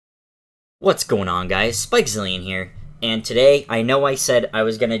What's going on, guys? Spikezillion here, and today, I know I said I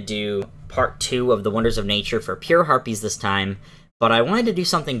was gonna do part 2 of the Wonders of Nature for pure Harpies this time, but I wanted to do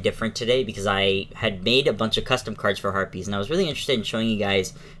something different today because I had made a bunch of custom cards for Harpies, and I was really interested in showing you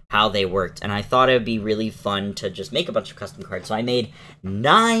guys how they worked, and I thought it would be really fun to just make a bunch of custom cards, so I made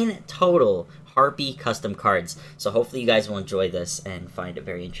 9 total Harpie custom cards, so hopefully you guys will enjoy this and find it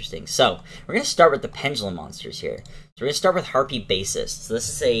very interesting. So, we're gonna start with the pendulum monsters here. So we're gonna start with Harpie Bassist. So this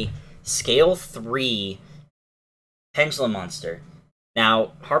is a Scale 3 pendulum monster.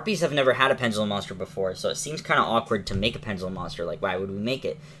 Now, Harpies have never had a pendulum monster before, so it seems kind of awkward to make a pendulum monster. Like, why would we make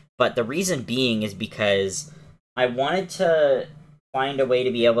it? But the reason being is because I wanted to find a way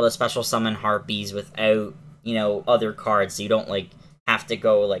to be able to special summon Harpies without, you know, other cards, so you don't, like, have to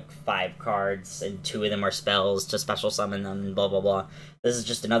go, like, 5 cards, and 2 of them are spells to special summon them, and blah, blah, blah. This is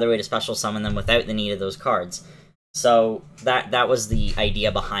just another way to special summon them without the need of those cards. So, that was the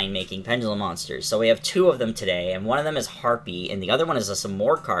idea behind making pendulum monsters. So we have 2 of them today, and one of them is Harpie, and the other one is a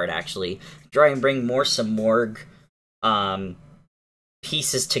Simorgh card, actually. Try and bring more Simorgh,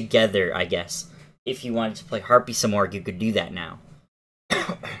 pieces together, I guess. If you wanted to play Harpie Simorgh, you could do that now.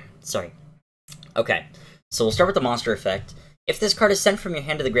 Sorry. Okay, so we'll start with the monster effect. If this card is sent from your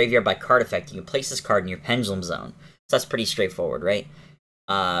hand to the graveyard by card effect, you can place this card in your pendulum zone. So that's pretty straightforward, right?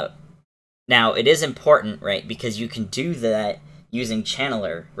 Now, it is important, right, because you can do that using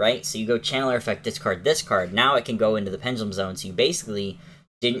Channeler, right? So you go Channeler effect, discard this card. Now it can go into the pendulum zone, so you basically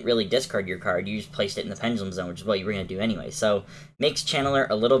didn't really discard your card. You just placed it in the pendulum zone, which is what you were going to do anyway. So makes Channeler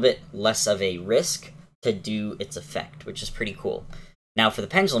a little bit less of a risk to do its effect, which is pretty cool. Now, for the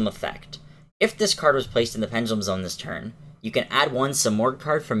pendulum effect, if this card was placed in the pendulum zone this turn, you can add 1 Simorgh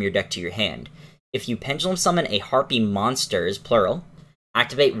card from your deck to your hand. If you pendulum summon a Harpie monsters, plural,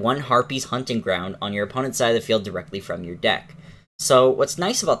 activate 1 Harpie's Hunting Ground on your opponent's side of the field directly from your deck. So what's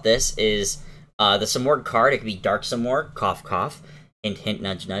nice about this is the Simorgh card, it could be Dark Simorgh, cough cough, hint hint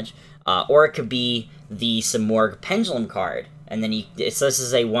nudge nudge, or it could be the Simorgh Pendulum card, and then so this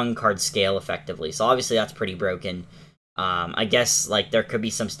is a 1 card scale effectively, so obviously that's pretty broken. I guess like there could be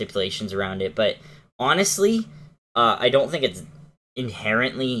some stipulations around it, but honestly, I don't think it's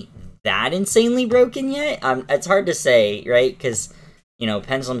inherently that insanely broken yet. It's hard to say, right, because you know,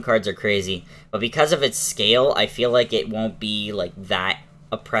 pendulum cards are crazy, but because of its scale, I feel like it won't be, like, that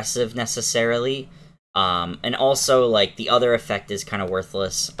oppressive necessarily. And also, like, the other effect is kind of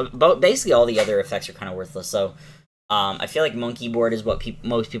worthless. But basically all the other effects are kind of worthless, so I feel like Monkey Board is what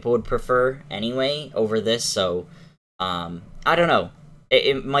most people would prefer anyway over this, so I don't know.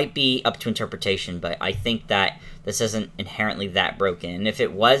 It might be up to interpretation, but I think that this isn't inherently that broken. And if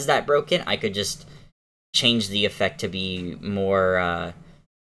it was that broken, I could just change the effect to be more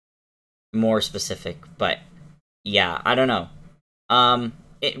specific, but yeah, I don't know.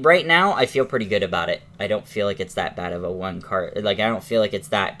 Right now, I feel pretty good about it. I don't feel like it's that bad of a 1 card, like, I don't feel like it's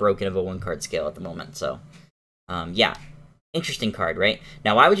that broken of a 1 card scale at the moment, so, yeah. Interesting card, right?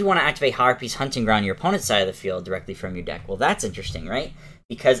 Now, why would you want to activate Harpie's Hunting Ground on your opponent's side of the field directly from your deck? Well, that's interesting, right?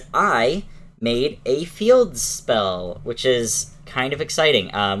 Because I made a field spell, which is kind of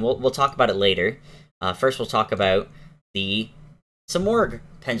exciting. We'll talk about it later. First, we'll talk about the Simorgh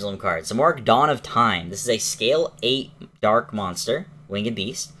pendulum card. Simorgh Dawn of Time. This is a Scale 8 Dark Monster, Winged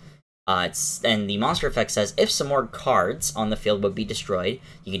Beast. And the monster effect says, if Simorgh cards on the field would be destroyed,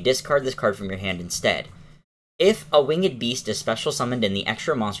 you can discard this card from your hand instead. If a Winged Beast is special summoned in the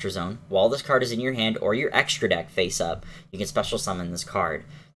extra monster zone, while this card is in your hand or your extra deck face up, you can special summon this card.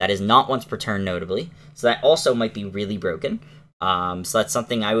 That is not once per turn, notably, so that also might be really broken. So that's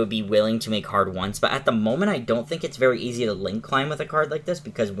something I would be willing to make hard once, but at the moment I don't think it's very easy to link climb with a card like this,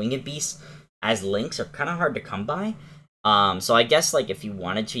 because Winged Beasts as links are kind of hard to come by. So I guess, like, if you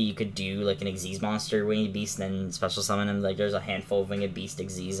wanted to, you could do, like, an Xyz monster Winged Beast, and then special summon him. Like, there's a handful of Winged Beast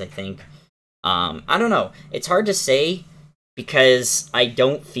Xyz, I think. I don't know. It's hard to say, because I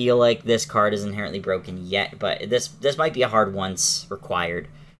don't feel like this card is inherently broken yet, but this might be a hard once required,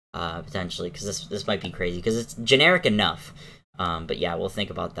 potentially, because this might be crazy, because it's generic enough. But yeah, we'll think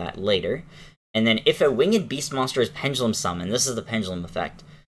about that later. And then if a Winged Beast monster is pendulum summoned, this is the pendulum effect.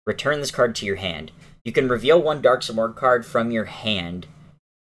 Return this card to your hand. You can reveal 1 Dark Simorgh card from your hand.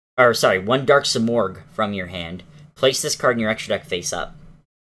 Or, sorry, 1 Dark Simorgh from your hand. Place this card in your extra deck face up.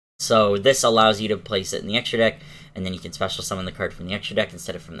 So this allows you to place it in the extra deck, and then you can special summon the card from the extra deck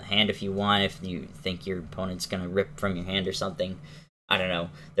instead of from the hand if you want, if you think your opponent's going to rip from your hand or something. I don't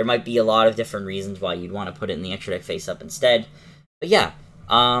know. There might be a lot of different reasons why you'd want to put it in the extra deck face up instead. But yeah,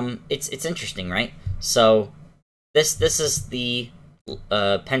 it's interesting, right? So this is the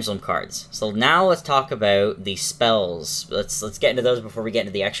pendulum cards. So now let's talk about the spells. Let's get into those before we get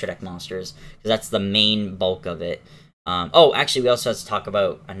into the extra deck monsters, because that's the main bulk of it. Oh, actually, we also have to talk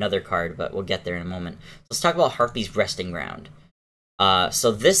about another card, but we'll get there in a moment. Let's talk about Harpie's Resting Ground.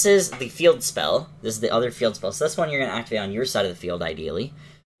 So this is the field spell. This is the other field spell. So this one you're going to activate on your side of the field, ideally.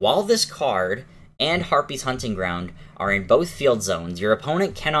 While this card and Harpie's Hunting Ground are in both field zones, your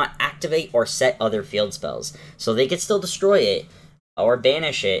opponent cannot activate or set other field spells. So they can still destroy it or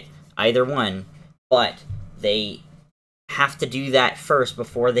banish it, either one, but they have to do that first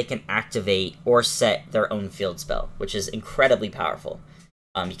before they can activate or set their own field spell, which is incredibly powerful.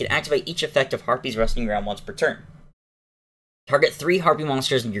 You can activate each effect of Harpie's Resting Ground once per turn. Target 3 Harpie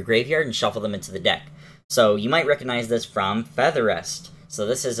monsters in your graveyard and shuffle them into the deck. So you might recognize this from Feather Rest. So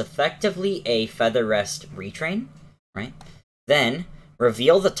this is effectively a Feather Rest retrain, right? Then,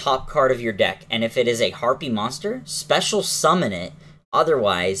 reveal the top card of your deck, and if it is a Harpie monster, special summon it,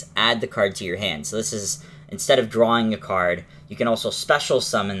 otherwise add the card to your hand. So this is, instead of drawing a card, you can also special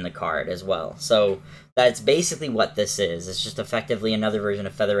summon the card as well. So that's basically what this is. It's just effectively another version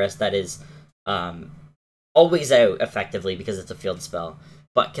of Feather Rest that is always out, effectively, because it's a field spell,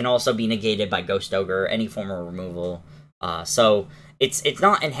 but can also be negated by Ghost Ogre or any form of removal. So it's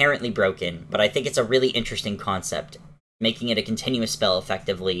not inherently broken, but I think it's a really interesting concept, making it a continuous spell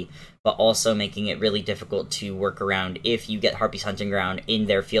effectively, but also making it really difficult to work around if you get Harpie's Hunting Ground in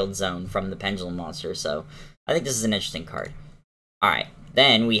their field zone from the Pendulum monster. So I think this is an interesting card. Alright,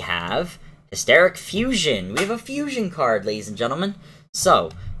 then we have Hysteric Fusion. We have a fusion card, ladies and gentlemen. So,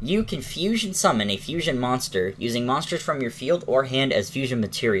 you can fusion summon a fusion monster using monsters from your field or hand as fusion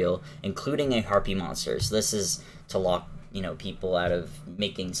material, including a Harpie monster. So this is to lock, people out of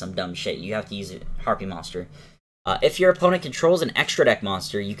making some dumb shit. You have to use a Harpie monster. If your opponent controls an extra deck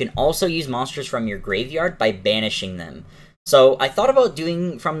monster, you can also use monsters from your graveyard by banishing them. So I thought about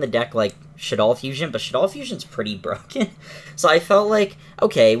doing from the deck like Shaddoll Fusion, but Shaddoll Fusion's pretty broken. So I felt like,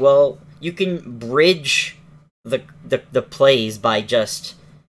 okay, well, you can bridge the plays by just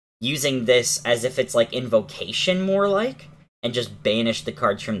using this as if it's like Invocation more like, and just banish the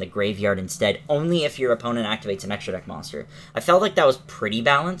cards from the graveyard instead, only if your opponent activates an extra deck monster. I felt like that was pretty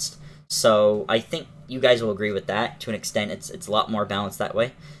balanced, so I think you guys will agree with that. To an extent, it's a lot more balanced that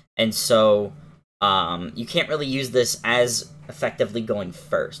way. And so you can't really use this as effectively going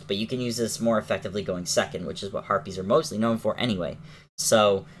first, but you can use this more effectively going second, which is what Harpies are mostly known for anyway.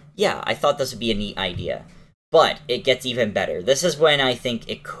 So yeah, I thought this would be a neat idea. But it gets even better. This is when I think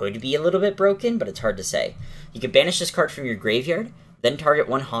it could be a little bit broken, but it's hard to say. You can banish this card from your graveyard, then target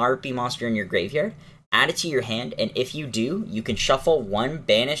one Harpie monster in your graveyard, add it to your hand, and if you do, you can shuffle one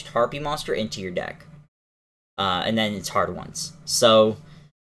banished Harpie monster into your deck. And then it's hard once. So,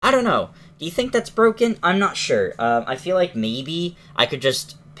 I don't know. Do you think that's broken? I'm not sure. I feel like maybe I could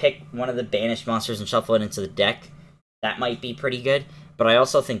just pick one of the banished monsters and shuffle it into the deck. That might be pretty good. But I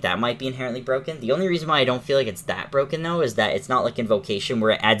also think that might be inherently broken. The only reason why I don't feel like it's that broken, though, is that it's not like Invocation, where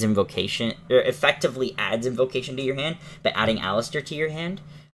it adds Invocation, or effectively adds Invocation to your hand, but adding Alistair to your hand.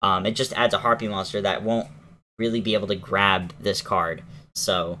 It just adds a Harpie monster that won't really be able to grab this card.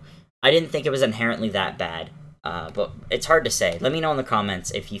 So, I didn't think it was inherently that bad. But it's hard to say. Let me know in the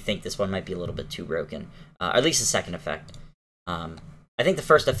comments if you think this one might be a little bit too broken. Or at least the second effect. I think the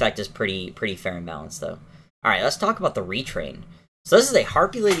first effect is pretty fair and balanced, though. Alright, let's talk about the retrain. So this is a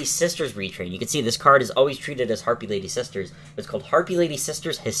Harpie Lady Sisters retrain. You can see this card is always treated as Harpie Lady Sisters. It's called Harpie Lady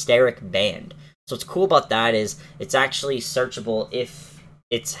Sisters Hysteric Band. So what's cool about that is it's actually searchable if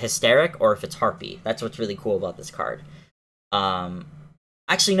it's Hysteric or if it's Harpie. That's what's really cool about this card.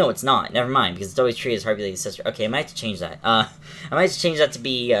 Actually, no, it's not. Never mind, because it's always treated as Harpie Lady Sister. Okay, I might have to change that. I might have to change that to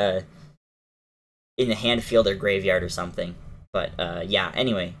be in the hand, field, or graveyard or something. But yeah,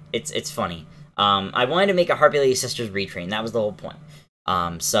 anyway, it's funny. I wanted to make a Harpie Lady Sisters retrain. That was the whole point.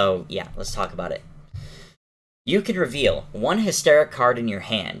 So, yeah, let's talk about it. You can reveal one Hysteric card in your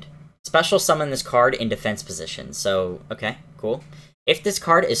hand. Special summon this card in defense position. So, okay, cool. If this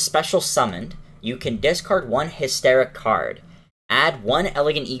card is special summoned, you can discard one Hysteric card. Add one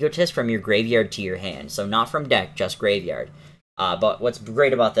Elegant Egotist from your graveyard to your hand. So, not from deck, just graveyard. But what's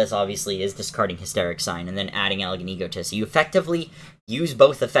great about this, obviously, is discarding Hysteric Sign and then adding Elegant Egotist. You effectively use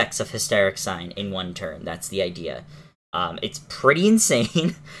both effects of Hysteric Sign in one turn. That's the idea. It's pretty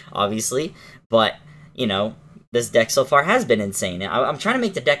insane, obviously, but, you know, this deck so far has been insane. I'm trying to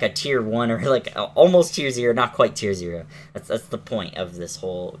make the deck a tier 1 or, like, almost tier 0, not quite tier 0. That's the point of this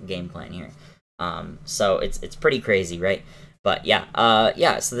whole game plan here. So it's pretty crazy, right? But, yeah,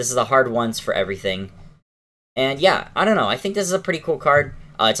 yeah, so this is a hard once for everything. And yeah, I don't know, I think this is a pretty cool card.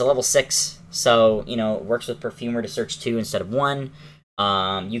 It's a level 6, so, you know, it works with Perfumer to search 2 instead of 1.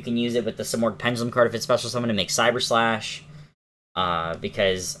 You can use it with the Simorgh Pendulum card if it's special summon to make Cyber Slash.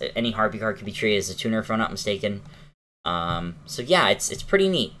 Because any Harpie card could be treated as a tuner if I'm not mistaken. So yeah, it's pretty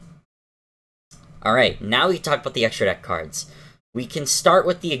neat. Alright, now we can talk about the extra deck cards. We can start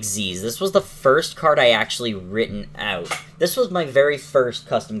with the Xyz. This was the first card I actually written out. This was my very first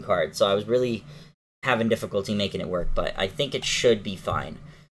custom card, so I was really having difficulty making it work, but I think it should be fine.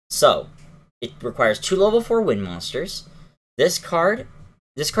 So, it requires 2 level 4 wind monsters. This card's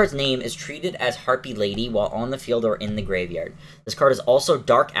name is treated as Harpie Lady while on the field or in the graveyard. This card is also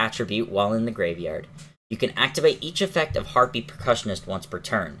Dark Attribute while in the graveyard. You can activate each effect of Harpie Percussionist once per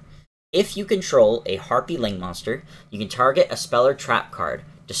turn. If you control a Harpie Link monster, you can target a spell or trap card,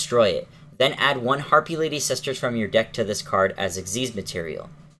 destroy it, then add 1 Harpie Lady Sisters from your deck to this card as Xyz material.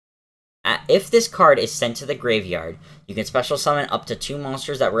 If this card is sent to the graveyard, you can special summon up to 2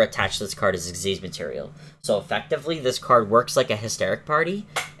 monsters that were attached to this card as Xyz material. So effectively, this card works like a Hysteric Party,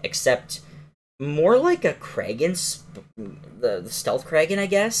 except more like a Kragan, the Stealth Kragan, I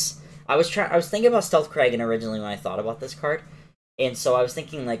guess. I was thinking about Stealth Kragan originally when I thought about this card. And so I was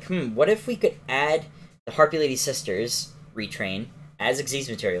thinking, like, what if we could add the Harpie Lady Sisters, retrain, as Xyz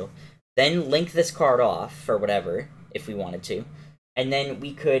material, then link this card off for whatever, if we wanted to, and then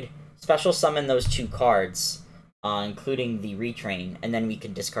we could special summon those 2 cards, including the retrain, and then we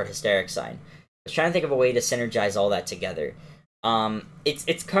could discard Hysteric Sign. I was trying to think of a way to synergize all that together.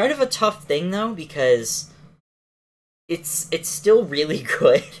 It's kind of a tough thing, though, because it's still really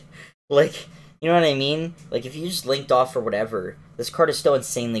good. Like, you know what I mean? Like, if you just linked off or whatever, this card is still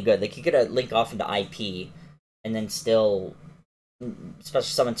insanely good. Like, you could link off into IP, and then still special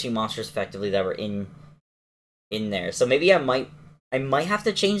summon 2 monsters effectively that were in there. So maybe I might have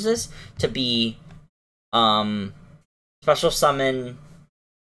to change this to be, special summon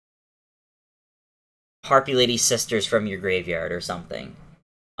Harpie Lady Sisters from your graveyard or something.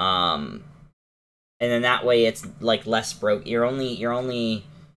 And then that way it's, like, less broke. You're only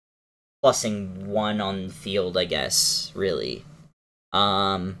plussing 1 on the field, I guess, really.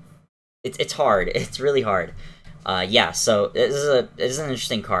 It's hard. It's really hard. Yeah, so this is an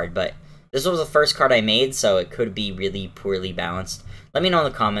interesting card, but this was the first card I made, so it could be really poorly balanced. Let me know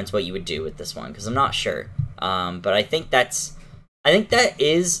in the comments what you would do with this one, because I'm not sure. But I think that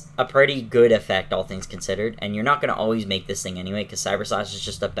is a pretty good effect, all things considered, and you're not going to always make this thing anyway, because Cyber Slash is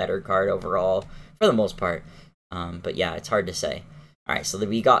just a better card overall, for the most part. But yeah, it's hard to say. Alright, so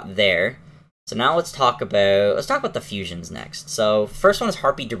we got there. So now let's talk about the fusions next. So, first one is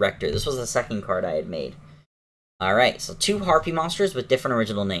Harpie Director. This was the second card I had made. Alright, so 2 Harpie monsters with different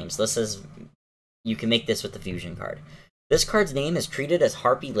original names. You can make this with the fusion card. This card's name is treated as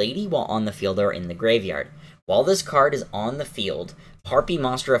Harpie Lady while on the field or in the graveyard. While this card is on the field, Harpie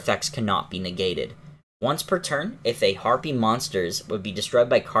monster effects cannot be negated. Once per turn, if a Harpie monsters would be destroyed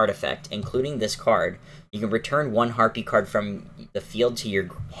by card effect, including this card, you can return 1 Harpie card from the field to your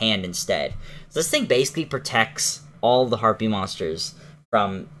hand instead. So this thing basically protects all the Harpie monsters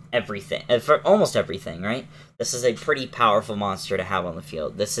from everything, for almost everything, right? This is a pretty powerful monster to have on the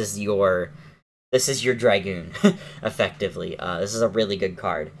field. This is your Dragoon, effectively. This is a really good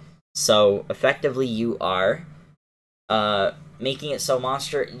card. So, effectively, you are making it so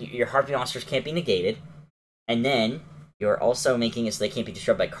your Harpie monsters can't be negated, and then you're also making it so they can't be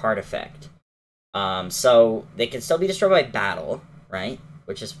destroyed by card effect. So, they can still be destroyed by battle, right?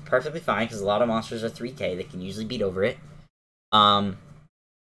 Which is perfectly fine, because a lot of monsters are 3k, they can usually beat over it.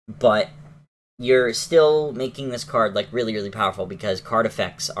 But you're still making this card, like, really, really powerful, because card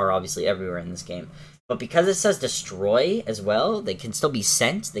effects are obviously everywhere in this game. But because it says destroy as well, they can still be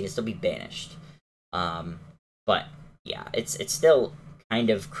sent, they can still be banished. But, yeah, it's still kind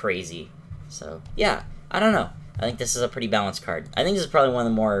of crazy. So, yeah, I don't know. I think this is a pretty balanced card. I think this is probably one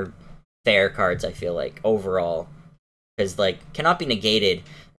of the more fair cards, I feel like, overall. Because, like, cannot be negated.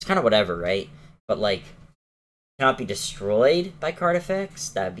 It's kind of whatever, right? But, like, cannot be destroyed by card effects?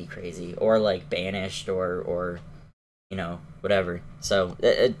 That'd be crazy. Or, like, banished, or you know, whatever. So,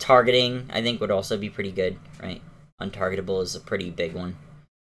 targeting, I think, would also be pretty good, right? Untargetable is a pretty big one.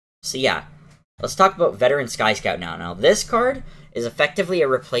 So, yeah. Let's talk about Veteran Sky Scout now. Now, this card is effectively a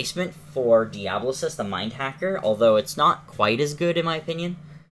replacement for Diablosis, the Mind Hacker, although it's not quite as good, in my opinion.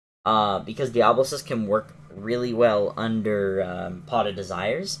 Because Diablosis can work really well under Pot of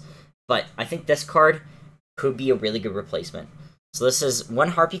Desires. But I think this card could be a really good replacement. So this is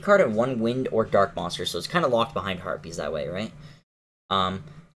 1 Harpie card and 1 Wind or Dark monster, so it's kind of locked behind Harpies that way, right?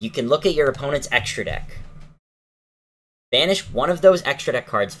 You can look at your opponent's extra deck. Banish one of those extra deck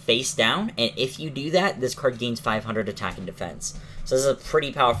cards face down, and if you do that, this card gains 500 attack and defense. So this is a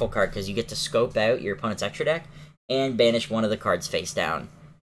pretty powerful card, because you get to scope out your opponent's extra deck, and banish one of the cards face down.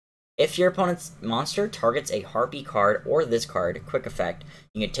 If your opponent's monster targets a Harpie card or this card, quick effect,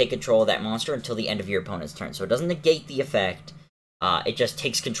 you can take control of that monster until the end of your opponent's turn. So it doesn't negate the effect, it just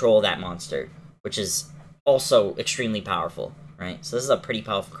takes control of that monster, which is also extremely powerful, right? So this is a pretty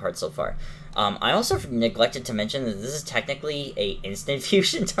powerful card so far. I also neglected to mention that this is technically a instant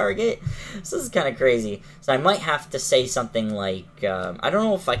fusion target, so this is kind of crazy. So I might have to say something like, I don't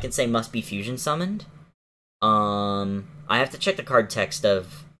know if I can say must be fusion summoned. I have to check the card text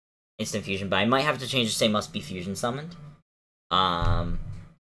of instant fusion, but I might have to change to say must be fusion summoned.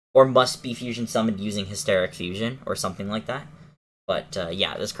 Or must be fusion summoned using Hysteric Fusion, or something like that. But,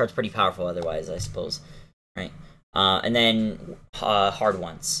 yeah, this card's pretty powerful otherwise, I suppose. Right? And then, hard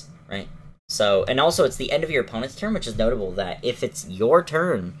once, right? So, and also it's the end of your opponent's turn, which is notable that if it's your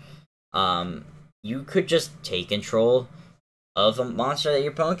turn, you could just take control of a monster that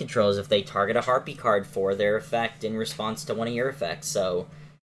your opponent controls if they target a Harpie card for their effect in response to one of your effects. So,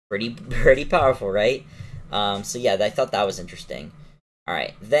 pretty powerful, right? So yeah, I thought that was interesting.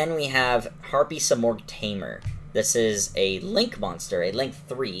 Alright, then we have Harpie Simorgh Tamer. This is a Link monster, a Link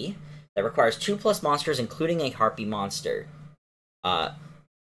 3, that requires 2+ monsters, including a Harpie monster.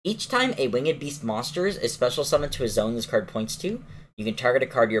 Each time a Winged Beast monster is special summoned to a zone this card points to, you can target a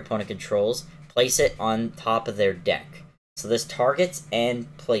card your opponent controls, place it on top of their deck. So this targets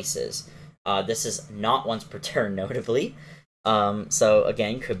and places. This is not once per turn, notably. So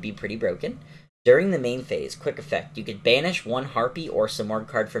again, could be pretty broken. During the main phase, quick effect, you could banish one Harpie or Simorgh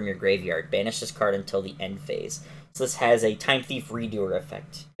card from your graveyard. Banish this card until the end phase. So this has a Time Thief Redoer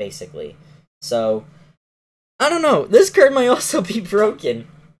effect, basically. So, I don't know. This card might also be broken.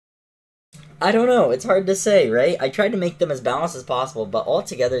 I don't know. It's hard to say, right? I tried to make them as balanced as possible, but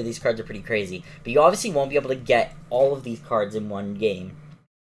altogether, these cards are pretty crazy. But you obviously won't be able to get all of these cards in one game.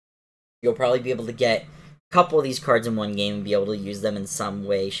 You'll probably be able to get couple of these cards in one game and be able to use them in some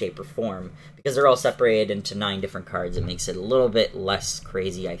way, shape, or form. Because they're all separated into 9 different cards, it makes it a little bit less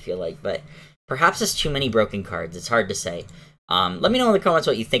crazy, I feel like. But perhaps it's too many broken cards. It's hard to say. Let me know in the comments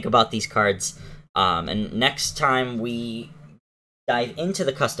what you think about these cards. And next time we dive into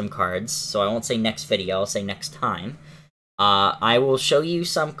the custom cards, so I won't say next video, I'll say next time, I will show you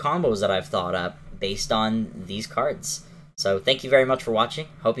some combos that I've thought up based on these cards. So thank you very much for watching.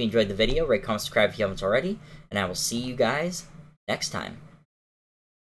 Hope you enjoyed the video. Rate, comment, subscribe if you haven't already. And I will see you guys next time.